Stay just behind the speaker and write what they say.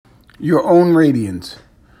Your own radiance.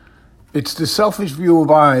 It's the selfish view of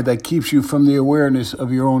I that keeps you from the awareness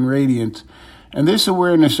of your own radiance. And this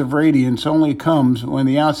awareness of radiance only comes when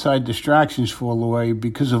the outside distractions fall away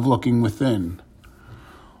because of looking within.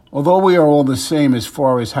 Although we are all the same as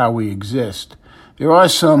far as how we exist, there are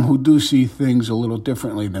some who do see things a little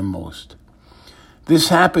differently than most. This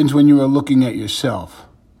happens when you are looking at yourself.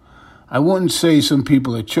 I wouldn't say some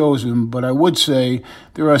people are chosen, but I would say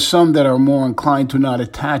there are some that are more inclined to not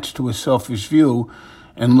attach to a selfish view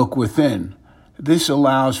and look within. This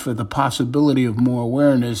allows for the possibility of more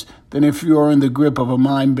awareness than if you are in the grip of a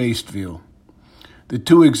mind-based view. The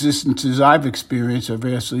two existences I've experienced are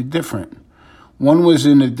vastly different. One was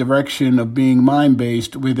in the direction of being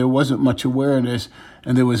mind-based, where there wasn't much awareness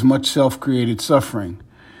and there was much self-created suffering.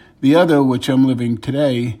 The other, which I'm living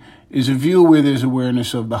today, is a view where there's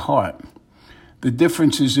awareness of the heart. The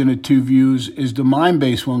differences in the two views is the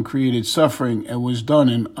mind-based one created suffering and was done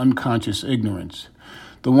in unconscious ignorance.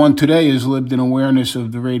 The one today is lived in awareness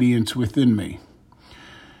of the radiance within me.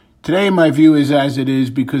 Today my view is as it is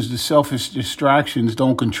because the selfish distractions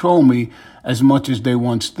don't control me as much as they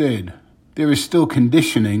once did. There is still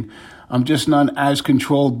conditioning. I'm just not as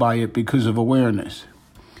controlled by it because of awareness.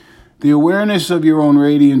 The awareness of your own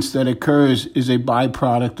radiance that occurs is a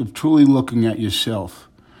byproduct of truly looking at yourself.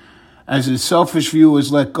 As the selfish view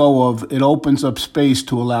is let go of, it opens up space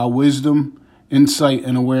to allow wisdom, insight,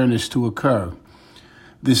 and awareness to occur.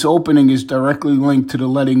 This opening is directly linked to the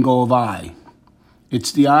letting go of I.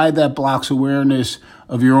 It's the I that blocks awareness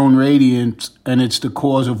of your own radiance, and it's the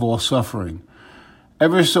cause of all suffering.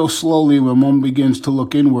 Ever so slowly, when one begins to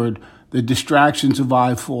look inward, the distractions of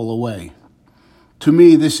I fall away. To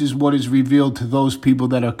me, this is what is revealed to those people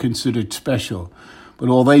that are considered special, but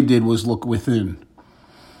all they did was look within.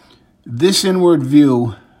 This inward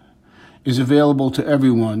view is available to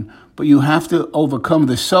everyone, but you have to overcome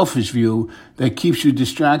the selfish view that keeps you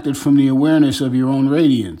distracted from the awareness of your own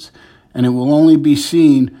radiance, and it will only be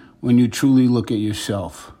seen when you truly look at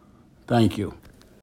yourself. Thank you.